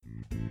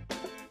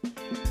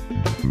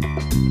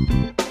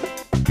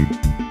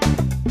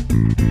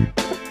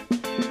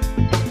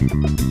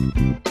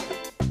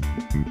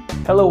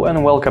Hello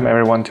and welcome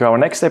everyone to our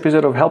next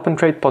episode of Help and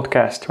Trade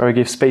podcast, where we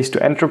give space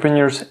to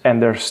entrepreneurs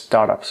and their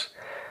startups.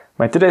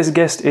 My today's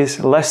guest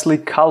is Lesley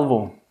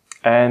Calvo,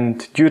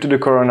 and due to the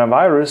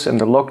coronavirus and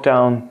the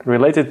lockdown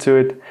related to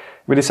it,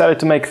 we decided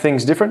to make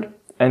things different,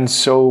 and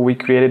so we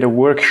created a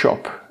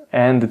workshop.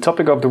 And the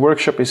topic of the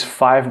workshop is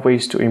 5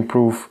 ways to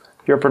improve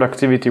your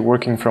productivity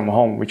working from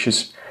home, which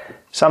is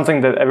something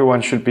that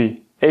everyone should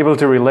be able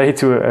to relate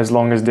to as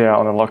long as they are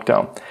on a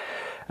lockdown.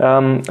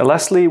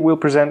 Lesley will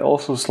present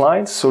also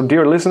slides. So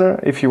dear listener,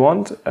 if you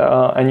want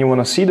and you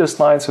want to see the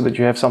slides so that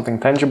you have something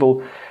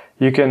tangible,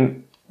 you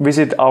can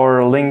visit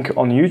our link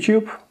on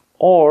YouTube,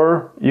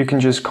 or you can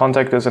just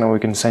contact us and we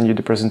can send you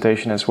the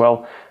presentation as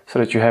well so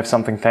that you have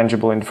something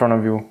tangible in front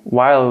of you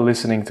while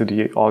listening to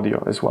the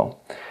audio as well.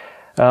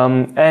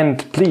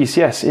 And please,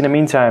 yes, in the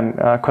meantime,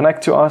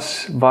 connect to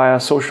us via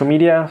social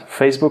media,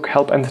 Facebook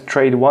Help and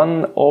Trade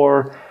 1,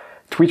 or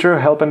Twitter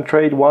Help and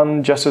Trade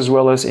 1, just as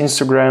well as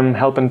Instagram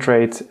Help and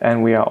Trade.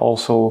 And we are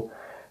also,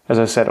 as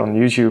I said, on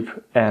YouTube.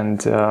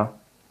 And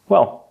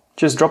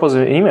just drop us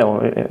an email,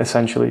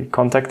 essentially,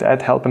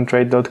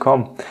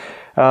 contact@helpandtrade.com.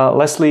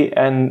 Lesley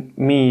and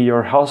me,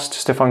 your host,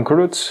 Stefan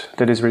Kuruc,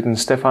 that is written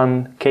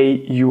Stefan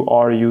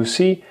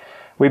Kuruc.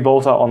 We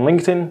both are on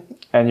LinkedIn,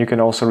 and you can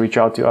also reach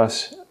out to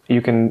us.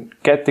 You can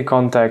get the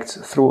contact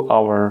through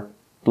our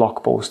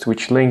blog post,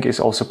 which link is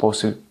also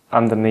posted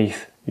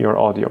underneath your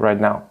audio right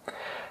now.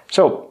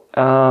 So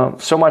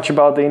much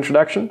about the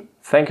introduction.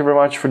 Thank you very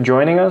much for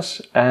joining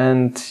us.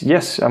 And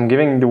yes, I'm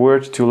giving the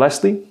word to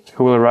Lesley,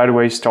 who will right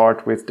away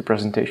start with the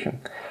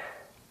presentation.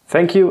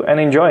 Thank you and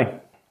enjoy.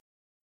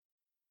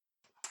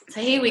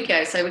 So here we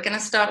go. So we're going to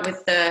start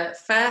with the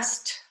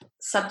first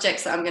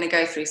subjects that I'm going to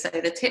go through. So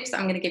the tips that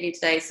I'm going to give you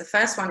today is the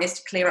first one is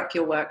to clear up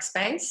your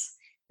workspace.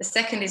 The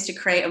second is to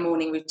create a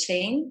morning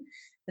routine.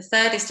 The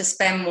third is to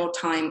spend more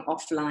time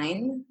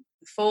offline.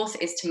 The fourth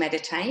is to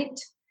meditate.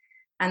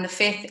 And the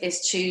fifth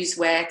is choose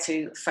where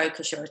to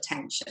focus your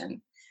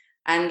attention.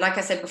 And like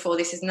I said before,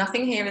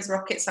 nothing here is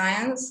rocket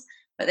science,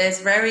 but there's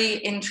very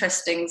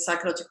interesting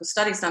psychological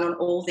studies done on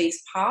all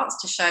these parts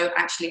to show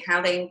actually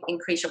how they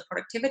increase your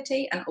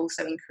productivity and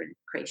also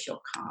increase your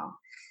calm.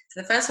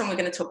 So the first one we're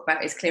going to talk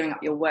about is clearing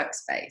up your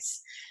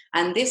workspace.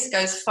 And this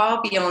goes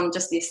far beyond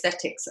just the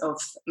aesthetics of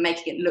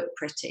making it look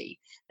pretty.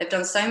 They've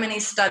done so many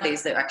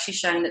studies that have actually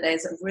shown that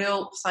there's a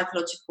real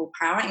psychological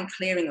power in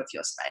clearing of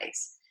your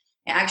space.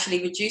 It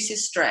actually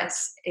reduces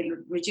stress, it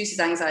reduces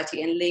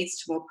anxiety and leads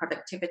to more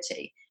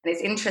productivity. And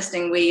it's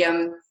interesting, we,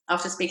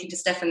 after speaking to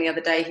Stefan the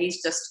other day,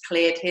 he's just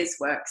cleared his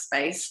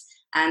workspace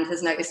and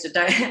has noticed a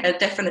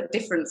definite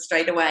difference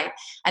straight away.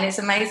 And it's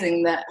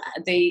amazing that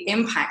the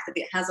impact that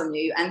it has on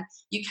you. And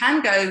you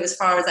can go as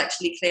far as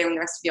actually clearing the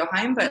rest of your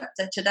home, but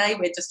today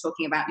we're just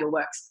talking about your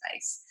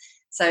workspace.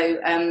 So,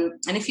 and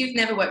if you've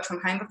never worked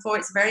from home before,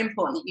 it's very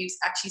important that you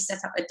actually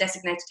set up a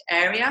designated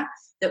area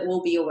that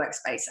will be your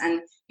workspace.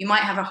 And you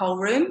might have a whole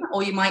room,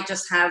 or you might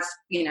just have,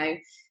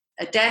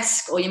 a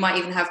desk, or you might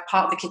even have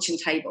part of the kitchen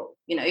table.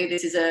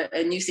 This is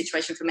a new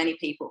situation for many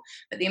people.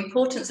 But the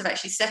importance of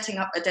actually setting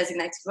up a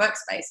designated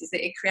workspace is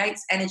that it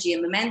creates energy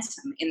and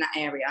momentum in that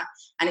area.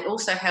 And it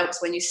also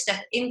helps when you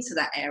step into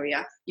that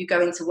area, you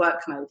go into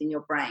work mode in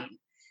your brain.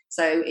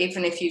 So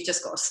even if you've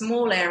just got a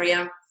small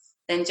area,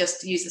 then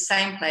just use the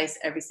same place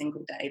every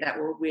single day. That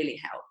will really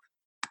help.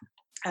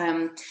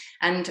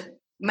 And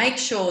make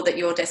sure that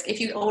your desk, if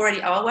you already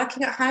are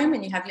working at home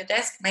and you have your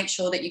desk, make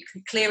sure that you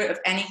can clear it of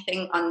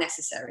anything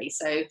unnecessary.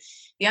 So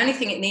the only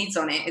thing it needs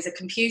on it is a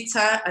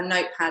computer, a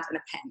notepad and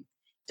a pen.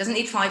 It doesn't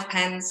need 5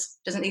 pens,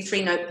 doesn't need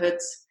 3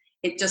 notepads.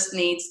 It just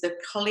needs the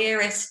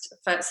clearest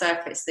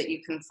surface that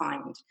you can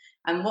find.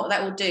 And what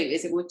that will do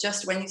is it will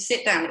just, when you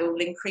sit down, it will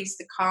increase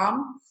the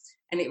calm,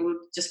 and it will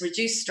just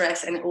reduce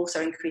stress, and it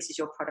also increases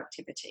your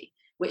productivity,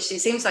 which it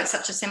seems like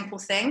such a simple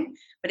thing,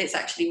 but it's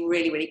actually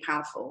really, really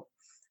powerful.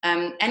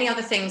 Any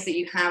other things that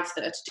you have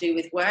that are to do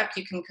with work,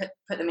 you can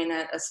put them in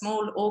a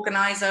small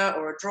organizer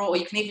or a drawer, or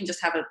you can even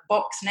just have a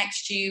box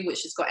next to you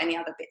which has got any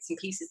other bits and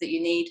pieces that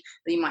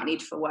you might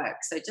need for work.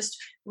 So just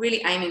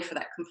really aiming for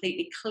that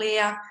completely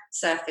clear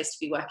surface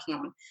to be working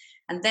on.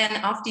 And then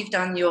after you've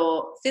done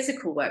your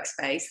physical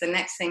workspace, the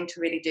next thing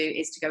to really do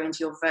is to go into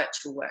your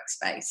virtual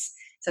workspace.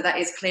 So that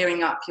is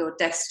clearing up your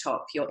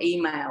desktop, your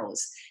emails,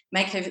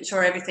 making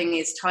sure everything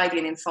is tidy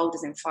and in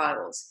folders and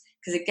files.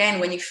 Because again,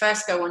 when you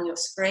first go on your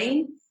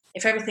screen,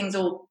 if everything's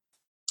all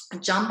a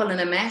jumble and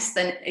a mess,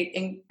 then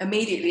it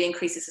immediately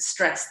increases the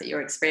stress that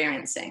you're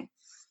experiencing.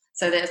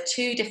 So there are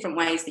 2 different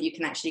ways that you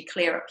can actually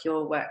clear up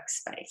your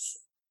workspace.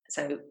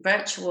 So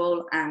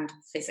virtual and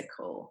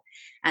physical.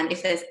 And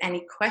if there's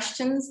any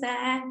questions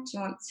there, do you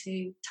want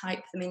to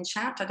type them in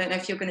chat? I don't know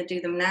if you're going to do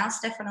them now,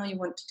 Stefan, or you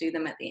want to do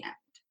them at the end.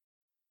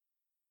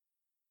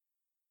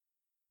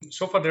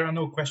 So far, there are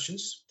no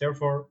questions.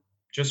 Therefore,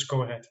 just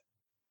go ahead.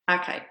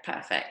 Okay,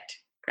 perfect.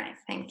 Great,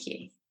 thank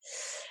you.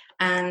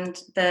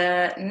 And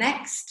the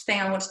next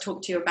thing I want to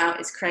talk to you about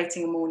is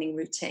creating a morning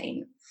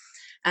routine.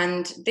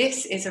 And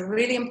this is a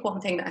really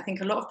important thing that I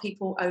think a lot of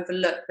people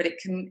overlook, but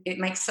it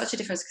makes such a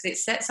difference because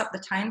it sets up the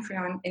tone for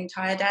your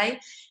entire day.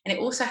 And it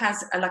also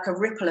has like a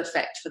ripple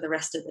effect for the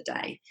rest of the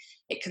day.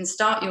 It can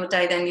start your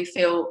day, then you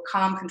feel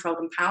calm, controlled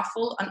and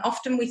powerful. And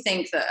often we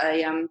think that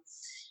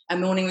a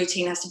morning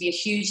routine has to be a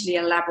hugely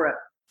elaborate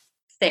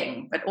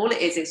thing, but all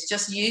it is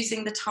just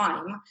using the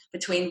time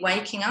between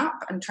waking up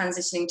and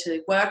transitioning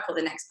to work or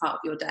the next part of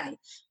your day,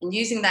 and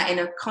using that in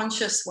a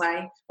conscious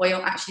way where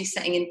you're actually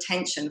setting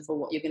intention for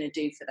what you're going to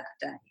do for that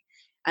day.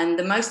 And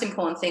the most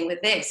important thing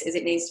with this is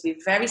it needs to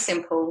be very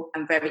simple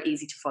and very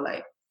easy to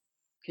follow,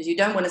 because you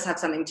don't want to have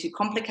something too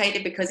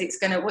complicated, because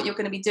what you're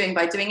going to be doing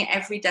by doing it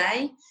every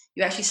day,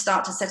 you actually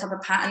start to set up a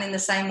pattern in the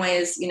same way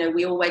as,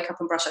 we all wake up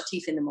and brush our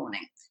teeth in the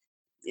morning.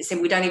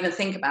 We don't even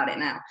think about it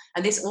now.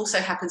 And this also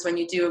happens when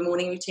you do a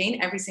morning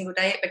routine every single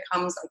day. It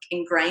becomes like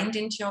ingrained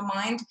into your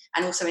mind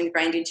and also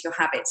ingrained into your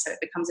habits. So it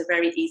becomes a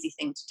very easy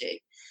thing to do.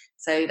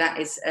 So that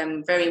is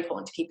very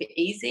important, to keep it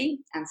easy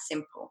and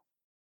simple.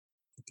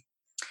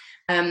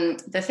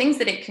 The things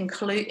that it can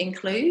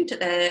include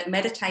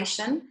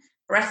meditation,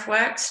 breath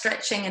work,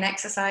 stretching and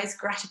exercise,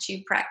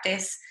 gratitude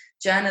practice,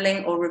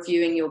 journaling or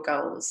reviewing your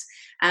goals.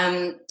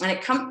 And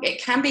it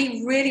can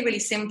be really, really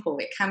simple.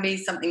 It can be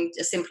something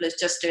as simple as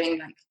just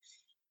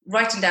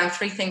writing down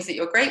 3 things that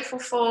you're grateful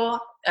for,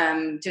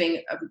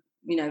 doing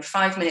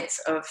 5 minutes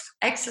of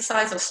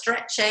exercise or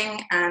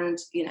stretching, and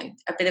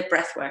a bit of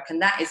breath work,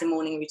 and that is a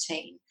morning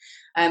routine.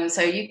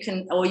 So you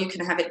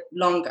can have it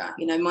longer.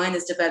 Mine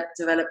has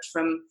developed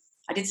from,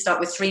 I did start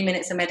with 3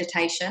 minutes of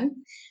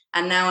meditation,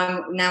 and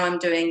now I'm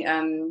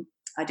doing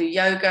I do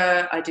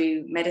yoga, I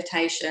do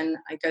meditation,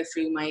 I go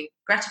through my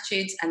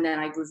gratitudes, and then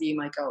I review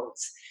my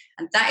goals.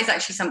 And that is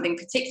actually something,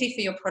 particularly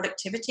for your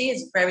productivity,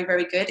 is very,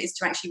 very good, is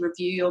to actually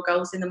review your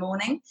goals in the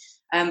morning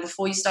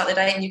before you start the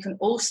day. And you can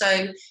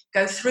also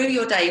go through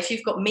your day. If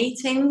you've got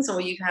meetings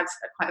or you have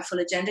quite a full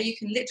agenda, you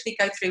can literally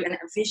go through and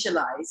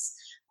visualize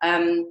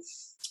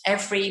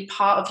every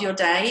part of your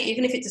day.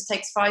 Even if it just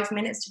takes 5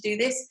 minutes to do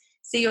this,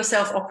 see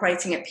yourself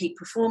operating at peak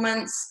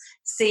performance,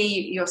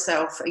 see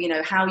yourself,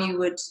 how you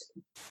would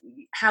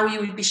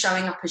be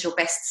showing up as your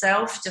best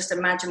self. Just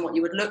imagine what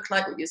you would look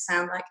like, what you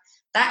sound like.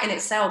 That in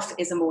itself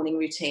is a morning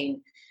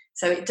routine.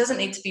 So it doesn't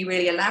need to be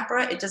really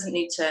elaborate. It doesn't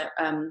need to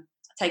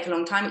take a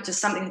long time. It's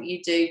just something that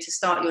you do to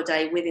start your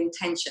day with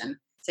intention.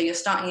 So you're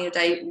starting your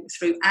day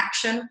through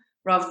action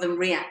rather than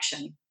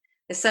reaction.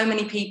 There's so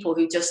many people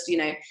who just,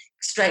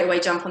 straight away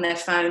jump on their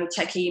phone,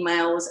 check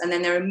emails, and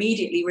then they're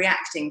immediately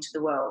reacting to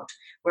the world.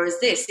 Whereas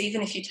this,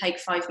 even if you take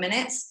 5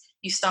 minutes,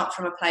 you start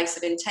from a place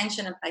of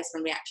intention and place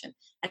of reaction.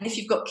 And if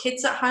you've got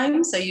kids at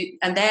home,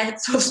 and they're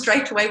sort of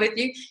straight away with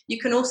you, you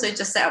can also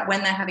just set up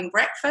when they're having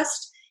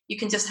breakfast. You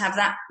can just have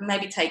that,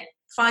 maybe take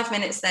 5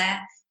 minutes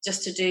there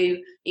just to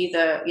do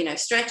either,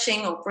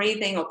 stretching or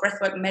breathing or breath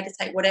work,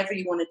 meditate, whatever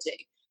you want to do.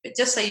 But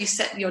just so you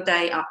set your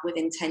day up with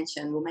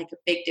intention will make a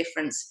big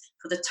difference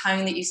for the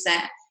tone that you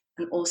set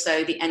and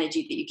also the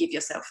energy that you give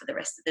yourself for the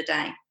rest of the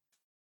day.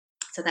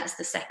 So that's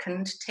the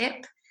second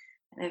tip.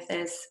 And if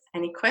there's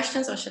any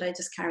questions, or should I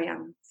just carry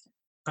on?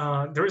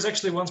 There is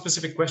actually one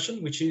specific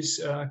question, which is,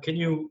 can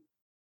you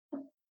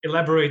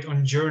elaborate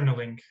on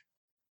journaling?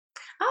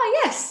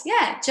 Oh, yes.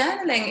 Yeah.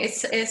 Journaling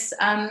is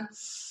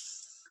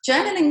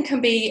journaling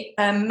can be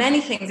many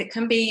things. It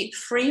can be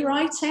free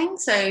writing.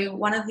 So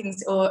one of the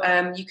things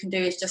you can do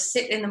is just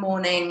sit in the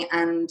morning,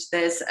 and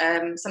there's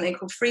something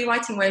called free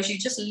writing, whereas you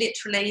just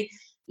literally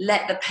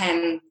let the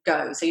pen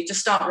go. So you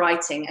just start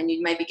writing, and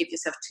you maybe give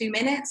yourself 2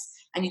 minutes,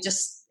 and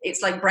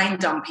it's like brain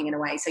dumping in a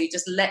way. So you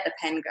just let the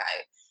pen go.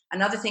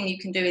 Another thing you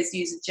can do is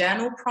use a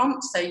journal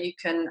prompt. So you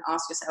can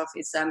ask yourself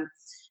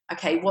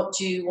okay, what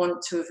do you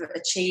want to have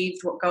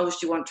achieved? What goals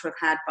do you want to have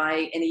had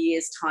in a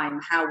year's time?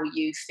 How will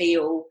you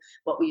feel?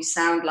 What will you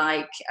sound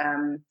like?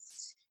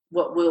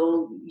 What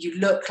will you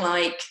look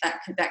like?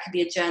 That could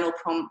be a journal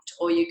prompt.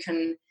 Or you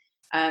can,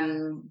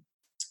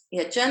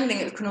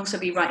 journaling, it can also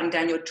be writing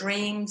down your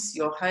dreams,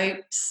 your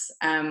hopes.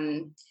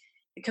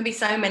 It can be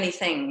so many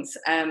things.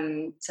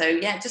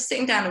 Just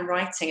sitting down and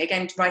writing.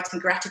 Again, writing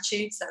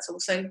gratitudes, that's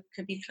also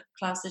could be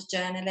classed as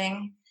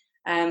journaling.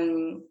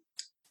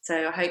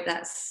 So I hope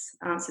that's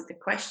answered the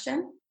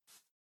question.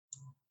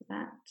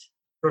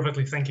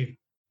 Perfectly, thank you.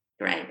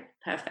 Great,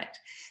 perfect.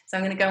 So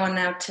I'm going to go on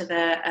now to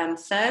the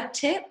third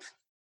tip,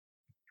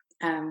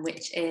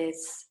 which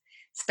is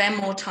spend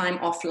more time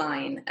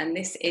offline. And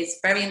this is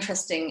very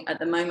interesting at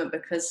the moment,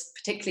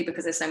 particularly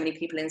because there's so many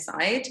people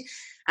inside.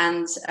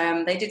 And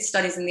they did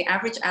studies, and the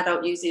average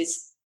adult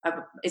is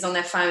on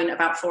their phone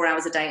about 4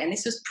 hours a day. And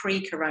this was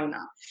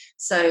pre-corona.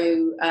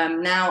 So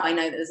now I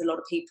know that there's a lot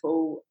of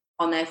people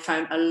on their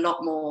phone a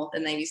lot more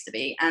than they used to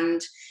be.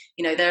 And,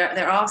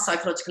 there are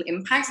psychological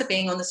impacts of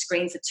being on the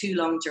screen for too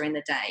long during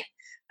the day.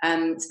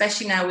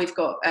 Especially now we've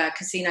got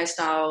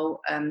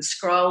casino-style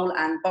scroll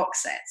and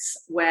box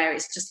sets where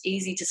it's just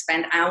easy to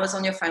spend hours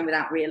on your phone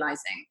without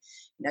realizing.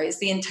 It's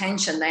the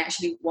intention. They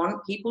actually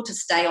want people to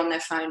stay on their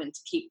phone and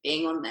to keep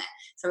being on there.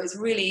 So it's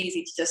really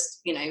easy to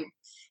just,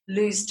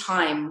 lose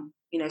time,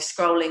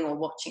 scrolling or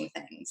watching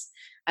things.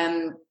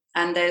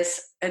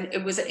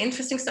 it was an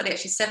interesting study,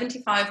 actually.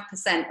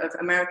 75% of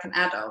American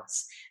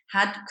adults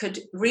could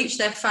reach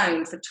their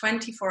phone for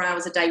 24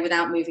 hours a day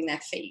without moving their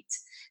feet.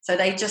 So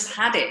they just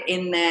had it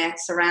in their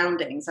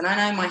surroundings. And I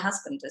know my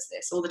husband does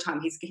this all the time.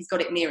 He's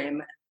got it near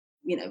him,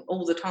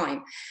 all the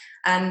time.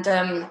 And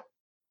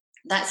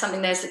that's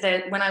something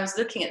when I was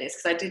looking at this,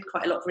 because I did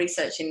quite a lot of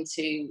research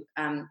into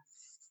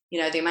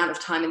the amount of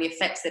time and the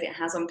effects that it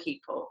has on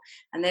people.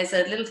 And there's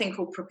a little thing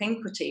called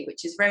propinquity,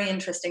 which is very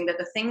interesting, that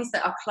the things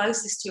that are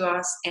closest to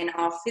us in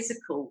our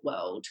physical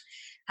world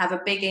have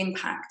a big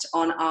impact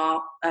on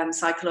our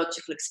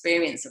psychological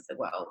experience of the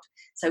world.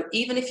 So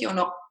even if you're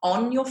not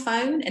on your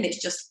phone and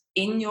it's just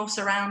in your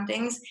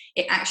surroundings,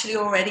 it actually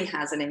already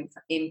has an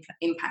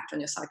impact on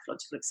your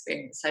psychological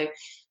experience. So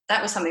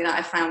that was something that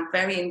I found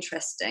very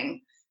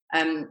interesting.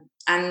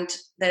 And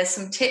there's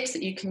some tips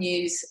that you can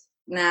use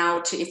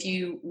now if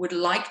you would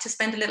like to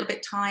spend a little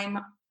bit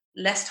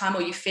less time,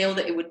 or you feel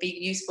that it would be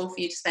useful for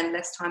you to spend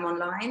less time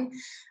online.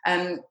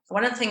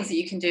 One of the things that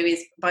you can do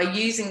is, by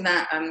using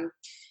that,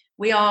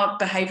 we are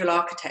behavioral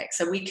architects,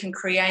 so we can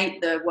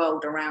create the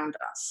world around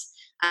us.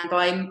 And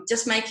by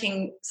just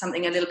making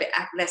something a little bit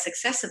less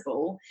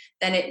accessible,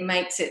 then it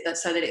makes it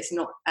so that it's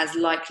not as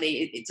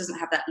likely, it doesn't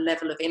have that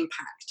level of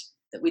impact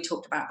that we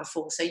talked about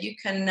before. So you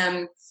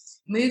can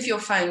move your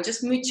phone,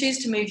 choose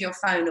to move your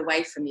phone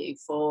away from you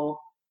for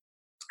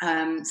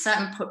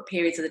certain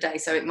periods of the day.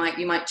 So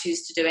you might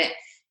choose to do it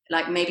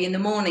like maybe in the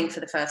morning for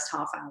the first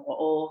half hour,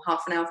 or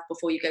half an hour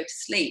before you go to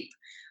sleep,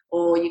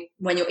 or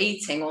when you're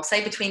eating, or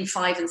say between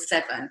 5 and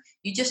 7.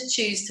 You just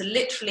choose to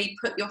literally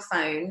put your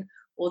phone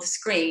or the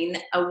screen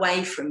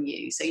away from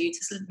you. So you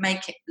just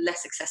make it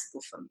less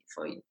accessible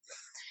for you.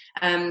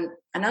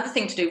 Another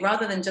thing to do,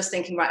 rather than just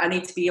thinking, right, I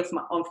need to be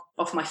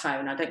off my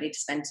phone, I don't need to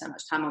spend so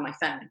much time on my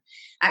phone,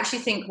 actually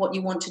think what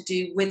you want to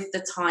do with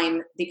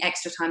the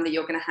extra time that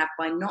you're going to have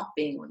by not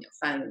being on your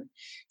phone.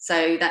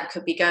 So that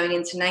could be going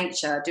into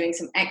nature, doing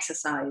some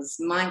exercise,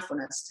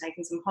 mindfulness,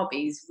 taking some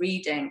hobbies,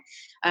 reading.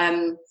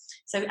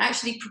 So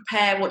actually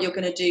prepare what you're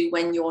going to do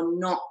when you're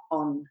not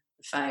on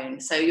the phone.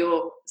 So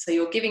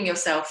you're giving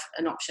yourself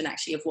an option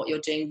actually of what you're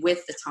doing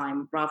with the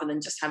time, rather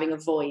than just having a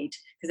void,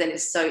 because then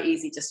it's so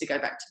easy just to go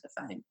back to the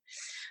phone.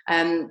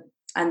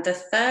 And the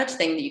third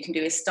thing that you can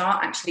do is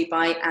start actually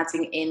by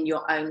adding in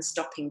your own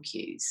stopping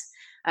cues.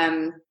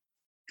 And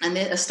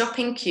a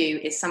stopping cue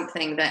is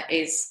something that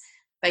is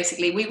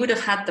basically, we would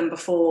have had them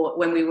before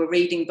when we were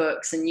reading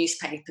books and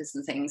newspapers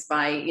and things.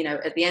 By,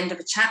 at the end of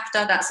a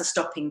chapter, that's a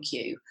stopping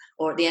cue.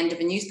 Or at the end of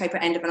a newspaper,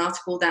 end of an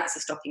article, that's a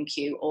stopping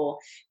cue. Or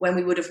when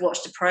we would have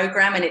watched a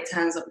program and it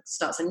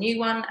starts a new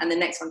one and the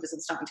next one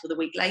doesn't start until the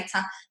week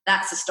later,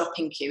 that's a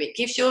stopping cue. It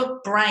gives your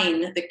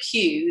brain the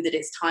cue that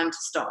it's time to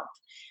stop.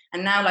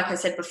 And now, like I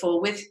said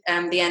before, with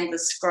the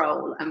endless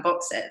scroll and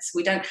box sets,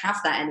 we don't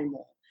have that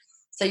anymore.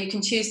 So you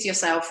can choose to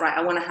yourself, right,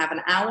 I want to have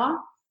an hour,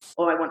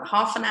 or I want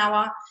half an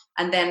hour,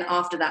 and then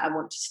after that I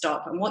want to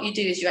stop. And what you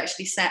do is you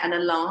actually set an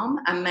alarm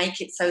and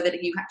make it so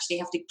that you actually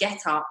have to get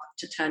up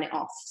to turn it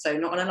off. So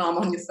not an alarm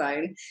on your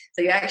phone.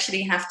 So you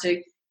actually have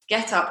to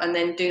get up and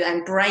then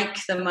break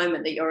the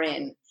moment that you're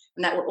in.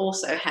 And that will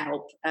also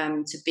help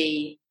to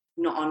be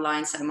not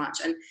online so much.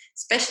 And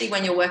especially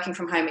when you're working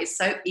from home, it's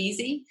so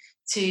easy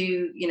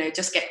to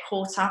just get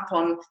caught up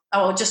on,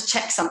 I'll just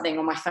check something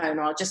on my phone,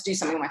 or I'll just do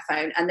something on my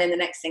phone, and then the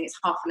next thing is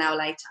half an hour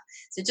later.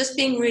 So just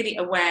being really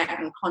aware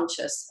and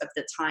conscious of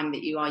the time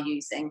that you are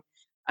using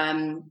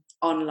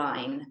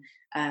online.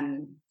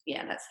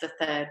 That's the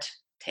third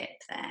tip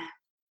there.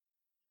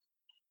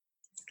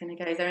 Just going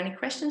to go, is there any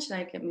questions? Should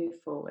I move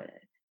forward?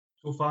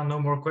 So far, no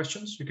more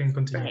questions. You can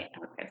continue. Great,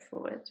 I'll go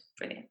forward.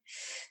 Brilliant.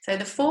 So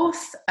the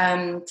fourth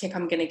tip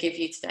I'm going to give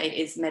you today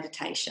is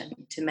meditation,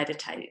 to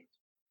meditate.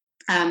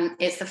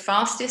 It's the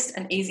fastest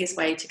and easiest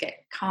way to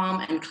get calm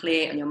and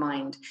clear in your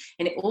mind,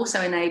 and it also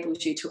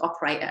enables you to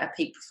operate at a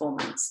peak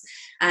performance.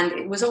 And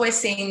it was always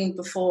seen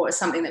before as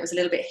something that was a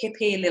little bit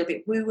hippie, a little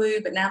bit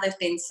woo-woo, but now there's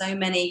been so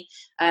many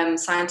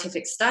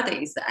scientific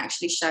studies that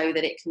actually show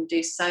that it can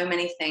do so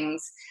many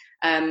things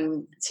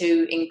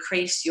to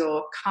increase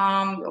your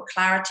calm, your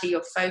clarity,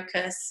 your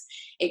focus.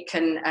 It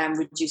can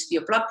reduce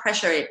your blood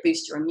pressure, it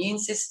boosts your immune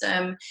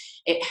system,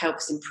 it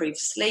helps improve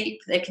sleep.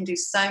 They can do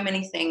so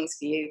many things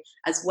for you,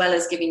 as well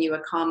as giving you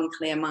a calm and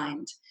clear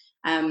mind.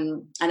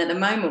 And at the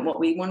moment, what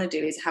we want to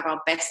do is have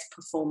our best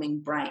performing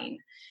brain.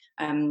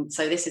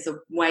 So this is a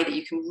way that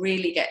you can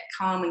really get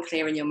calm and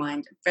clear in your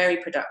mind, very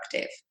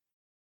productive.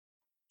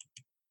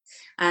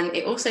 And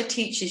it also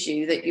teaches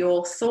you that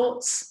your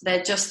thoughts,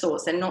 they're just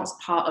thoughts, they're not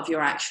part of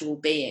your actual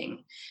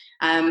being.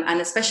 And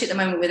especially at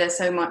the moment where there's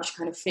so much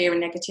kind of fear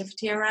and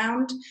negativity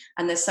around,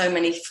 and there's so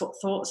many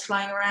thoughts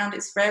flying around,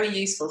 it's very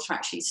useful to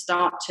actually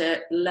start to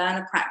learn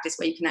a practice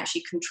where you can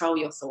actually control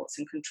your thoughts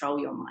and control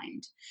your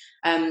mind.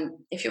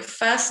 If you're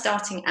first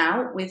starting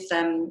out with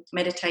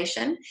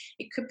meditation,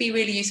 it could be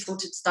really useful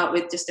to start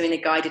with just doing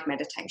a guided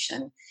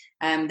meditation.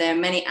 There are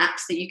many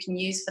apps that you can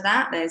use for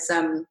that. There's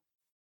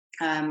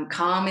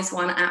Calm is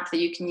one app that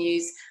you can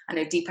use. I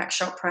know Deepak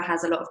Chopra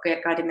has a lot of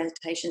great guided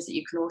meditations that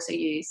you can also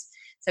use.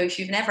 So if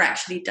you've never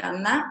actually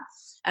done that,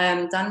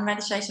 done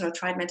meditation or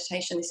tried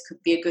meditation, this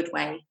could be a good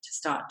way to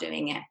start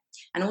doing it.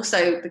 And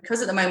also,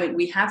 because at the moment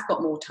we have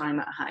got more time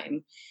at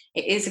home,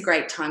 it is a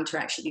great time to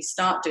actually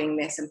start doing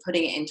this and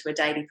putting it into a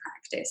daily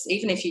practice.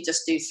 Even if you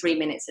just do 3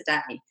 minutes a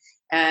day,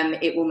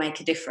 it will make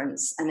a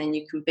difference, and then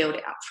you can build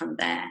it up from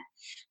there.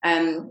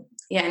 And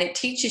it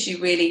teaches you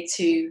really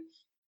to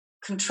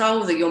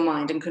control your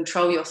mind and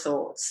control your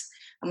thoughts.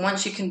 And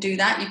once you can do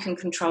that, you can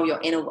control your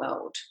inner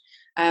world.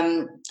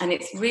 And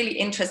it's really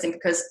interesting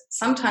because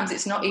sometimes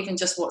it's not even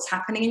just what's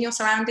happening in your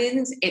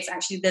surroundings, it's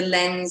actually the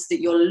lens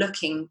that you're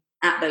looking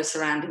at those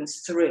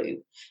surroundings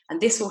through.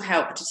 And this will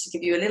help just to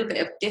give you a little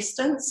bit of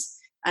distance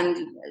and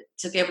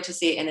to be able to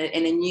see it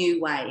in a new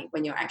way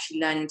when you're actually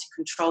learning to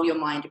control your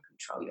mind and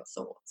control your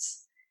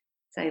thoughts.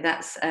 So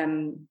that's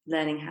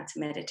learning how to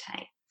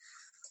meditate.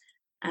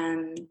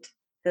 And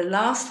the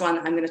last one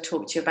I'm going to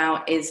talk to you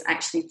about is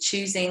actually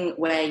choosing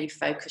where you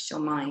focus your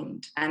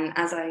mind. And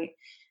as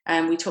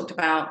we talked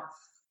about,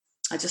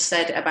 I just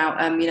said about,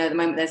 at the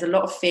moment there's a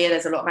lot of fear,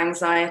 there's a lot of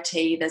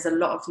anxiety, there's a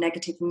lot of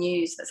negative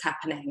news that's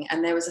happening.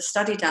 And there was a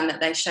study done that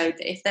they showed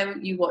that if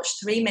you watch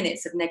 3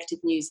 minutes of negative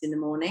news in the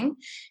morning,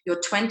 you're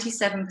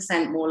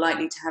 27% more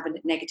likely to have a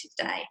negative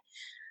day.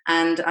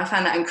 And I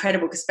found that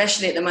incredible,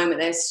 especially at the moment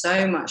there's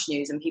so much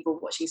news and people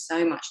watching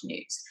so much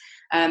news.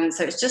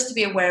 So it's just to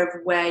be aware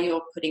of where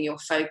you're putting your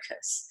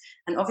focus.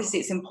 And obviously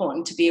it's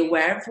important to be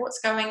aware of what's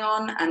going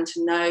on and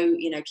to know,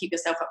 keep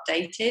yourself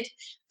updated.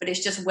 But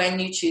it's just when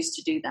you choose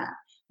to do that.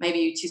 Maybe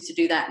you choose to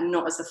do that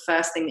not as the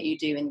first thing that you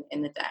do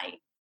in the day.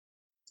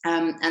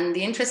 And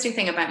the interesting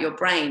thing about your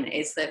brain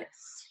is that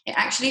it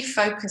actually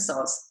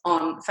focuses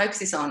on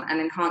and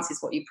enhances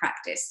what you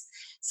practice.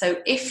 So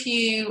if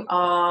you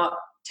are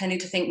tending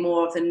to think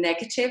more of the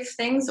negative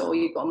things, or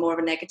you've got more of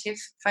a negative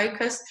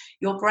focus,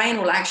 your brain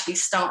will actually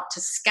start to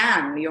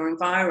scan your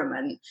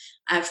environment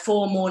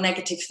for more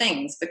negative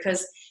things,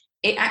 because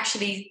it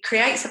actually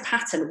creates a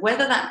pattern.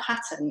 Whether that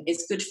pattern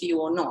is good for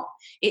you or not,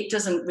 it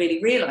doesn't really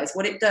realize.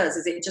 What it does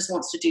is it just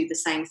wants to do the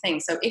same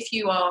thing. So if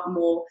you are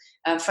more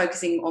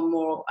focusing on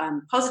more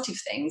positive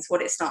things,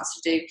 what it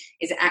starts to do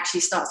is it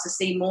actually starts to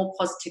see more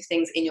positive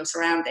things in your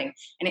surrounding,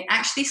 and it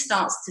actually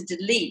starts to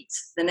delete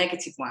the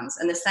negative ones.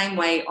 And the same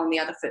way on the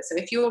other foot. So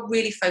if you're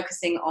really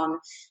focusing on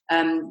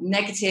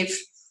negative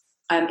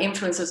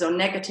influences or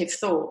negative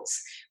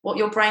thoughts, what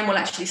your brain will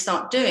actually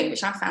start doing,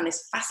 which I found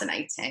this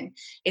fascinating,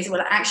 is it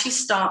will actually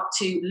start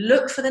to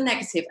look for the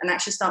negative and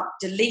actually start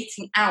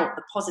deleting out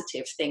the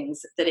positive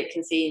things that it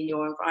can see in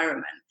your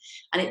environment.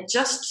 And it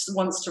just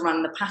wants to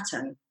run the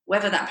pattern,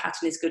 whether that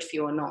pattern is good for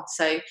you or not.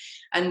 So,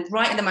 and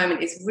right at the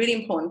moment, it's really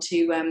important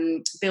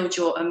to build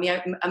your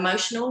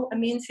emotional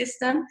immune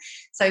system.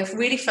 So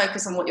really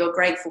focus on what you're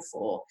grateful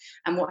for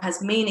and what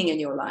has meaning in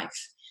your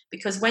life.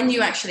 Because when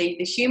you actually,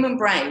 the human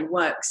brain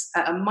works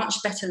at a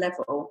much better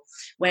level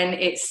when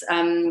it's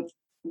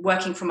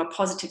working from a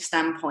positive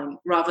standpoint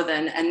rather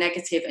than a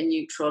negative, a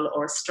neutral,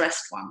 or a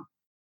stressed one.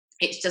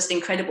 It's just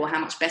incredible how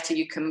much better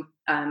you can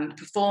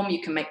perform,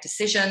 you can make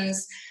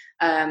decisions.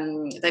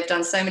 They've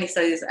done so many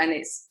studies, and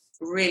it's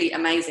really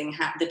amazing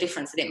how the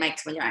difference that it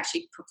makes when you're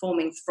actually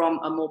performing from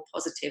a more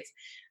positive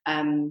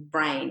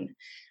brain.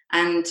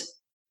 And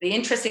the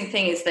interesting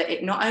thing is that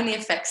it not only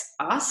affects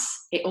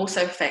us, it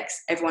also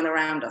affects everyone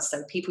around us.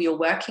 So people you're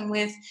working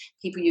with,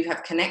 people you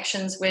have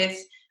connections with.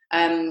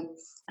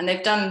 And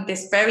they've done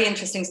this very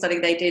interesting study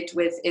they did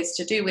with, it's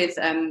to do with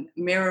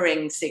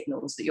mirroring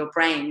signals that your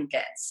brain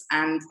gets.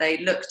 And they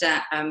looked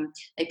at,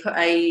 they put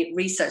a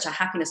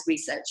happiness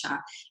researcher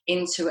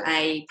into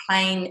a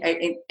plane,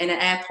 in an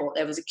airport.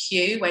 There was a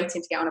queue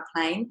waiting to get on a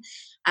plane.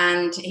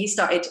 And he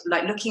started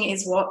looking at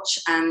his watch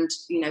and,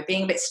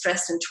 being a bit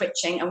stressed and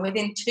twitching. And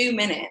within 2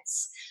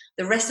 minutes,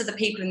 the rest of the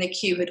people in the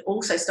queue had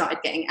also started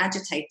getting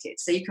agitated.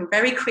 So you can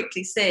very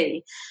quickly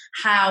see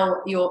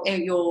how your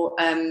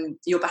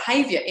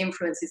behavior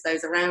influences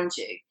those around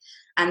you.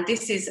 And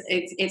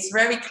it's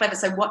very clever.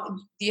 So what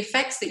the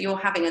effects that you're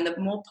having, and the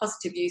more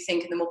positive you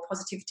think and the more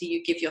positivity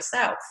you give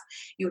yourself,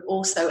 you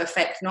also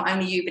affect not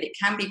only you, but it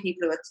can be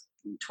people who are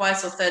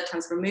twice or third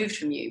times removed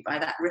from you by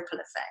that ripple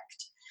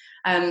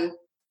effect.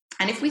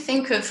 And if we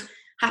think of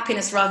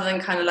happiness rather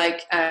than kind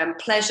of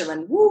pleasure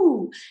and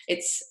woo,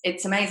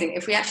 it's amazing.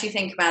 If we actually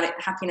think about it,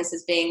 happiness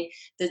as being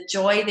the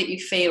joy that you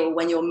feel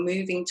when you're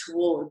moving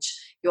towards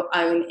your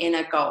own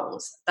inner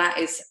goals. That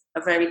is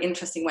a very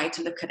interesting way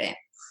to look at it.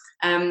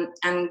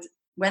 And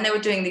when they were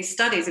doing these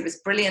studies, it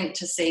was brilliant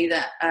to see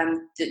that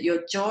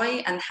your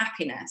joy and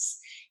happiness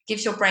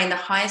gives your brain the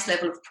highest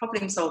level of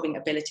problem-solving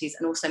abilities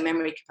and also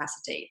memory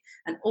capacity.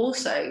 And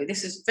also,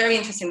 this is very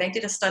interesting, they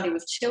did a study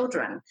with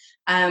children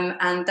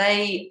and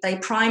they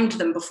primed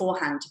them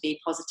beforehand to be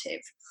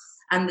positive.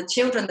 And the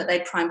children that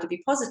they primed to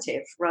be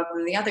positive rather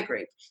than the other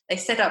group, they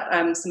set up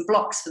some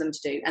blocks for them to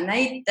do. And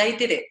they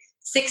did it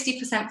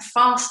 60%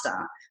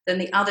 faster than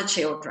the other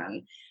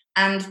children.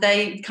 And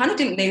they kind of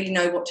didn't really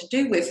know what to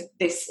do with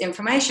this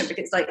information,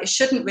 because it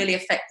shouldn't really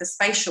affect the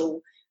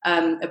spatial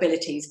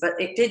abilities, but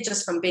it did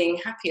just from being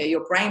happier.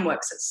 Your brain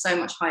works at so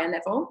much higher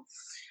level.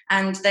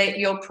 and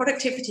your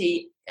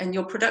productivity and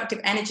your productive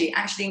energy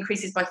actually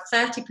increases by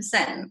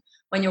 30%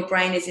 when your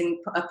brain is in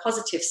a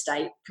positive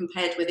state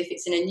compared with if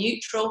it's in a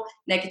neutral,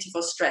 negative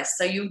or stress.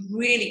 So you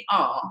really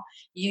are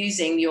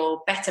using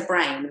your better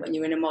brain when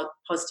you're in a more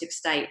positive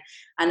state.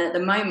 And at the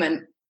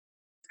moment,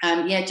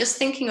 just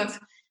thinking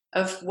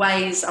of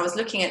ways, I was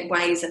looking at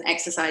ways and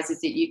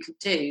exercises that you could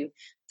do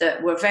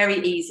that were very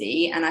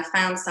easy, and I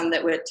found some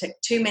that would take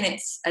 2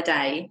 minutes a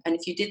day, and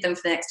if you did them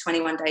for the next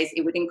 21 days,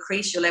 it would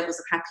increase your levels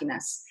of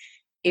happiness,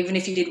 even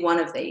if you did one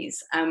of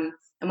these. And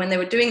when they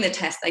were doing the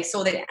test, they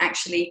saw that it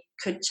actually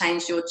could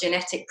change your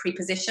genetic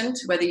predisposition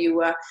to whether you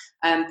were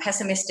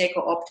pessimistic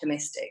or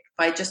optimistic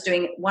by just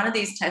doing one of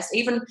these tests.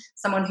 Even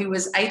someone who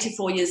was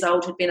 84 years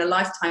old, had been a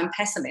lifetime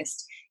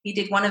pessimist, he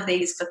did one of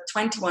these for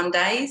 21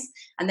 days,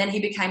 and then he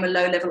became a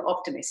low-level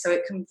optimist. So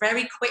it can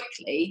very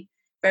quickly,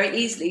 very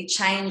easily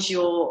change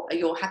your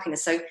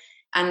happiness. So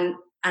and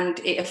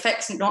it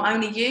affects not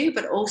only you,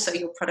 but also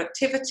your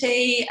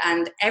productivity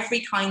and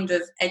every kind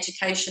of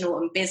educational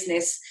and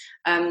business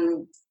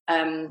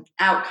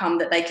outcome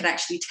that they can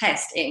actually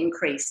test. It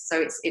increased.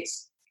 So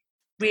it's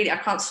really, I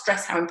can't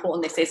stress how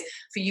important this is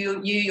for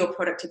you, your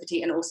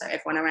productivity, and also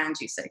everyone around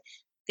you. So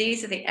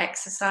these are the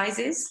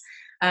exercises.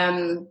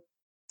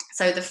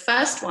 So the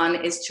first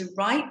one is to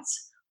write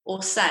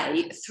or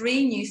say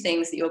 3 new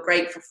things that you're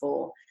grateful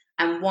for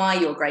and why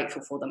you're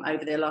grateful for them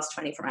over the last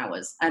 24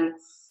 hours. And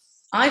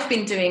I've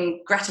been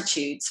doing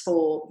gratitudes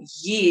for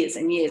years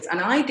and years, and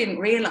I didn't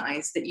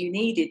realize that you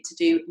needed to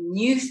do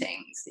new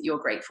things that you're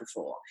grateful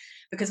for.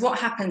 Because what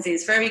happens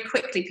is very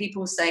quickly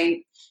people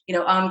say,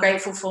 I'm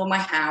grateful for my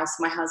house,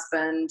 my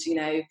husband,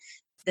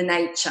 the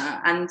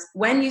nature. And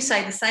when you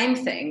say the same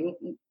thing,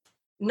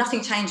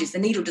 nothing changes, the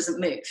needle doesn't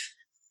move.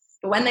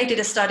 But when they did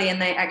a study and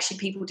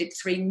people did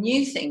 3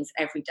 new things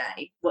every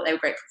day, what they were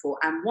grateful for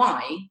and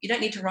why, you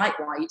don't need to write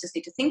why, you just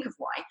need to think of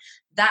why.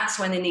 That's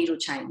when the needle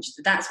changed.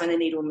 That's when the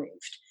needle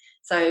moved.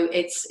 So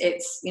it's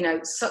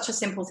such a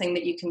simple thing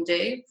that you can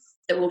do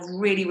that will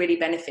really, really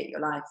benefit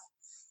your life.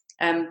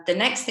 The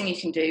next thing you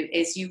can do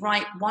is you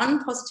write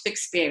 1 positive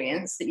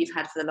experience that you've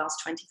had for the last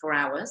 24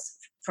 hours,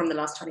 from the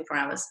last 24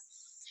 hours,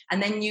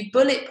 and then you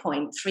bullet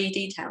point 3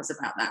 details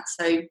about that.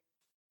 So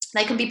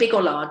they can be big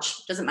or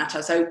large, doesn't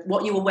matter. So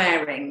what you were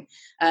wearing,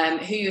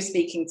 who you're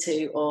speaking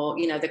to, or,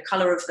 the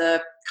color of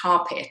the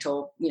carpet,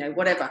 or,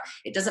 whatever.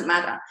 It doesn't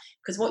matter.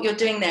 Because what you're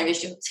doing there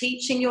is you're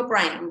teaching your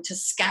brain to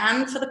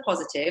scan for the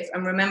positive.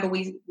 And remember,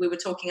 we were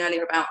talking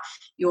earlier about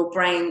your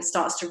brain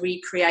starts to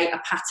recreate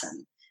a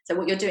pattern. So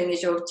what you're doing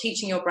is you're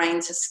teaching your brain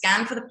to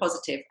scan for the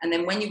positive. And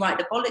then when you write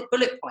the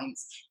bullet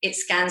points, it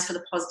scans for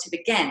the positive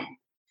again.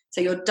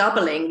 So you're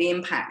doubling the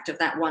impact of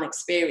that one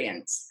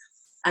experience.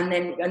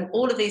 And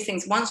all of these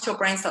things, once your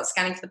brain starts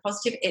scanning for the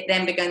positive, it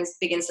then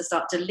begins to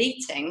start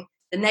deleting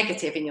the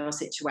negative in your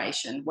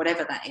situation,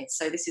 whatever that is.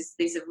 So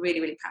these are really,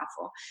 really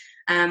powerful.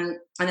 And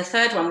the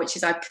third one, which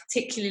is I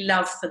particularly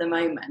love for the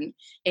moment,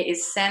 it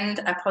is send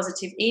a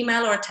positive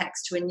email or a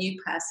text to a new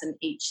person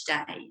each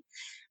day.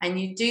 And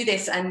you do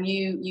this, and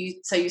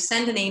you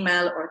send an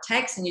email or a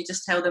text, and you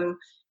just tell them,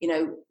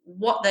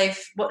 what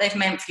they've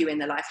meant for you in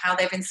their life, how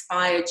they've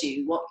inspired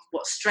you,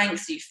 what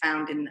strengths you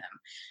found in them.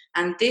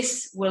 And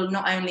this will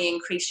not only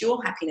increase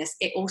your happiness,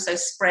 it also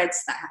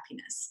spreads that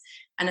happiness.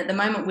 And at the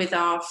moment, with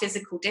our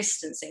physical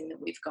distancing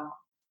that we've got,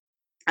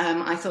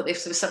 I thought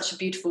this was such a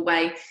beautiful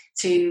way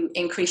to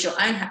increase your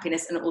own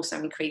happiness and also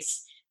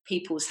increase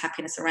people's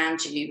happiness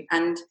around you.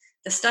 And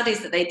the studies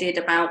that they did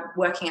about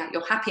working out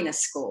your happiness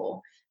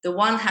score, the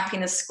one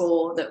happiness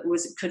score that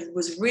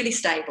was really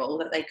stable,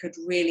 that they could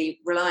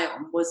really rely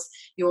on, was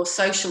your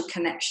social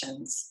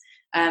connections.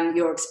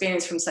 Your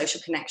experience from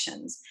social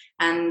connections.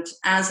 And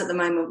as at the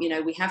moment,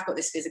 we have got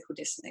this physical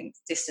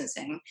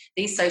distancing,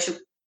 these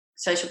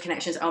social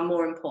connections are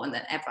more important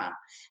than ever.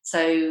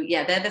 So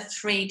they're the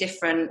 3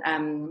 different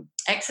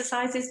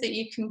exercises that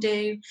you can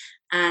do.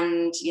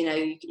 And,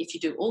 if you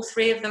do all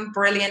 3 of them,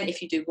 brilliant.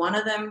 If you do one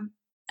of them,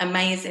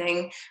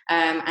 amazing.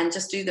 And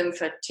just do them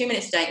for 2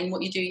 minutes a day. And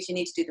what you do is you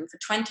need to do them for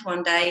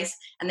 21 days.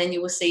 And then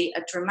you will see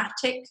a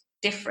dramatic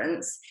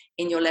difference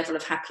in your level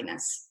of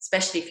happiness,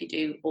 especially if you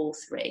do all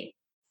 3.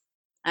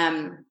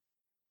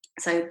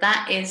 So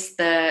that is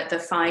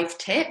the 5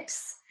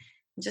 tips.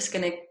 I'm just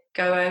going to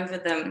go over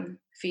them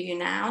for you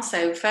now.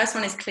 So first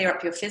one is clear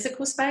up your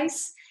physical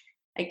space.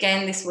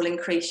 Again, this will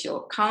increase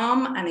your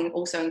calm and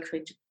also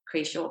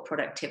increase your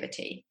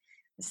productivity.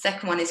 The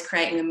second one is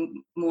creating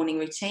a morning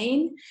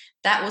routine.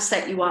 That will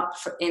set you up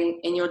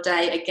in your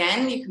day.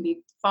 Again, you can be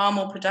far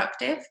more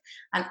productive,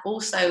 and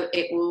also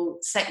it will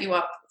set you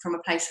up from a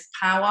place of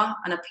power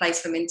and a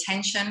place from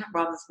intention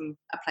rather than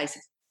a place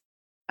of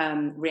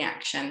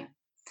reaction.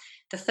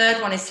 The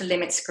third one is to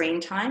limit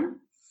screen time.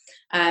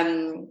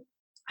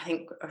 I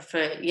think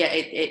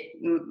it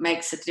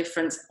makes a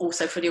difference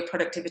also for your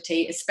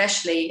productivity,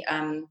 especially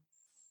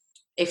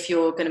if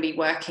you're going to be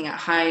working at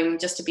home,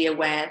 just to be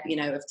aware,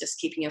 of just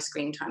keeping your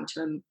screen time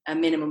to a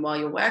minimum while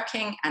you're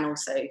working, and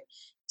also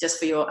just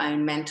for your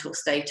own mental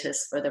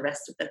status for the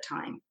rest of the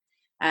time.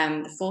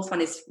 The fourth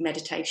one is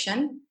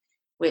meditation.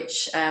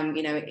 which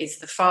is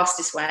the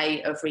fastest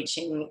way of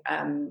reaching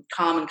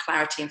calm and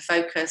clarity and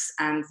focus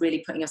and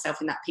really putting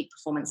yourself in that peak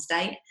performance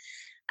state.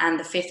 And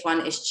the fifth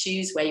one is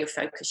choose where you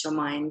focus your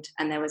mind.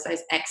 And there was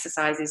those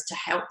exercises to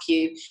help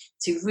you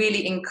to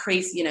really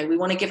increase, we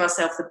want to give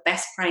ourselves the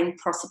best brain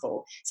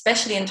possible,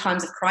 especially in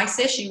times of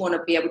crisis. You want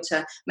to be able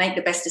to make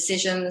the best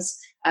decisions,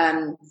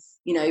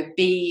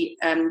 be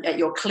at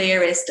your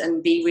clearest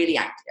and be really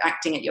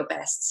acting at your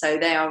best. So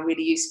they are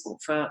really useful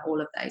for all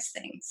of those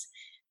things.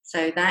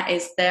 So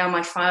they are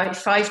my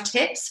five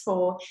tips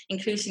for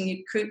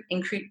increasing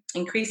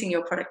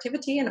your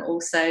productivity and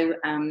also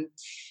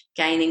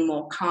gaining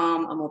more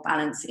calm and more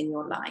balance in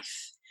your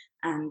life.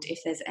 And if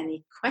there's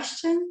any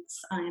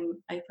questions,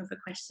 I'm open for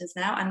questions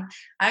now. And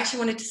I actually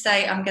wanted to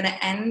say I'm going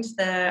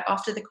to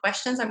after the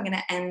questions, I'm going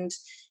to end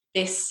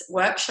this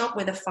workshop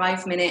with a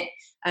 5-minute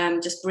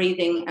just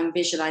breathing and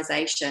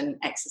visualization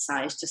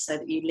exercise, just so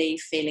that you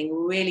leave feeling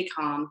really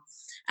calm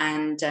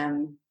and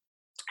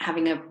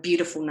having a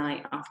beautiful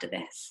night after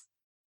this.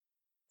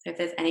 So if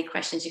there's any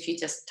questions, if you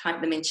just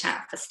type them in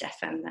chat for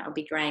Stefan, that would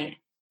be great.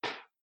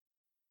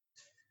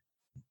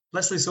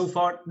 Lesley, so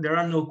far there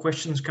are no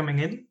questions coming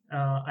in.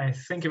 I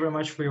thank you very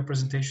much for your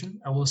presentation.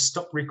 I will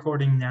stop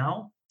recording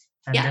now,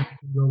 and then we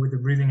can go with the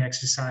breathing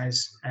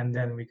exercise, and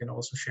then we can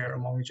also share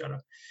among each other.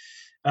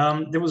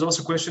 There was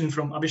also a question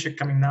from Abhishek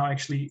coming now.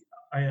 Actually,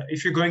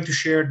 if you're going to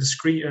share the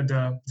screen,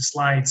 the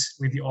slides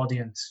with the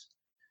audience.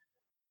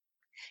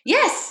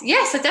 Yes,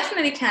 I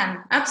definitely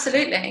can.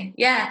 Absolutely,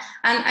 yeah.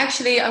 And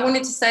actually, I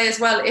wanted to say as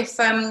well, if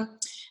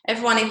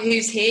everyone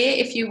who's here,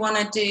 if you want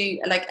to do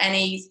like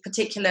any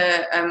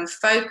particular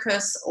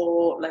focus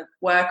or like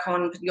work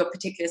on your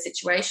particular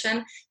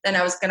situation, then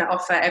I was going to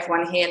offer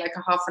everyone here like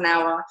a half an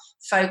hour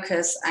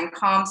focus and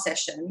calm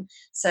session.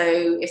 So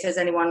if there's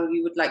anyone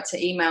you would like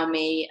to email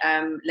me,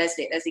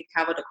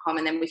 Lesley@lesliecalvo.com,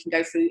 and then we can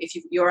go through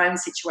your own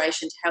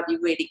situation to help you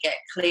really get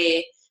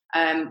clear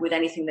with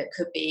anything that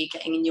could be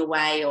getting in your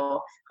way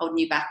or holding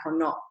you back or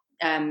not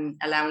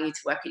allowing you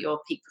to work at your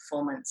peak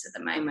performance at the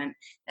moment,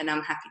 then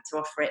I'm happy to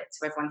offer it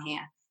to everyone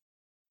here.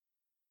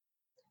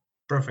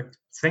 Perfect.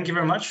 Thank you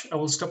very much. I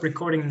will stop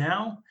recording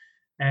now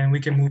and we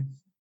can move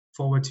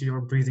forward to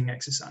your breathing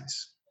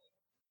exercise.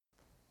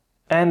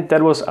 And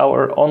that was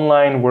our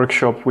online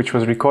workshop, which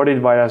was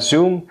recorded via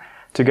Zoom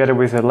together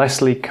with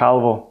Lesley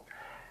Calvo.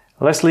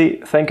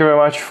 Lesley, thank you very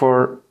much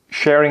for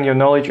sharing your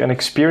knowledge and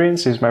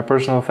experience. This is my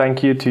personal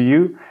thank you to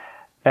you.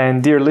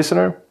 And dear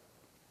listener,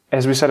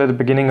 as we said at the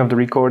beginning of the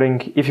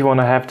recording, if you want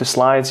to have the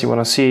slides, you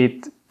want to see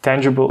it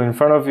tangible in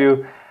front of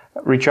you,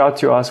 reach out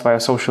to us via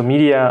social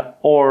media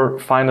or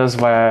find us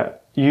via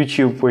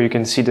YouTube, where you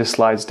can see the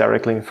slides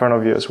directly in front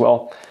of you as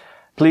well.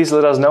 Please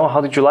let us know,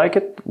 how did you like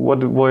it?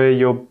 What were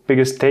your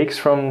biggest takes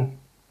from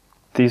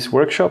this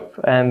workshop?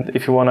 And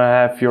if you want to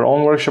have your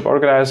own workshop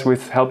organized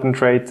with Help and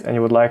Trade and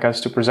you would like us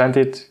to present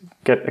it,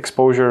 get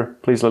exposure,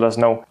 please let us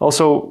know.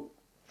 Also,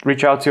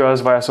 reach out to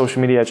us via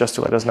social media just to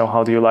let us know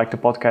how do you like the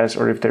podcast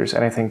or if there's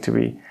anything to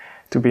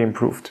be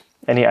improved.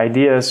 Any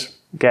ideas,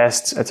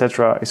 guests,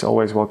 etc. is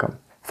always welcome.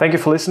 Thank you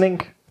for listening.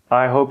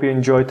 I hope you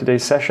enjoyed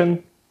today's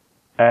session,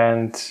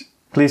 and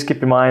please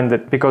keep in mind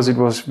that because it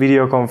was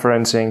video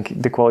conferencing,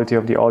 the quality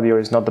of the audio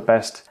is not the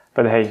best.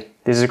 But hey,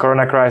 this is a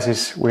corona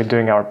crisis. We're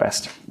doing our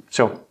best.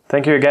 So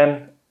thank you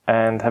again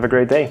and have a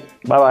great day.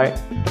 Bye bye.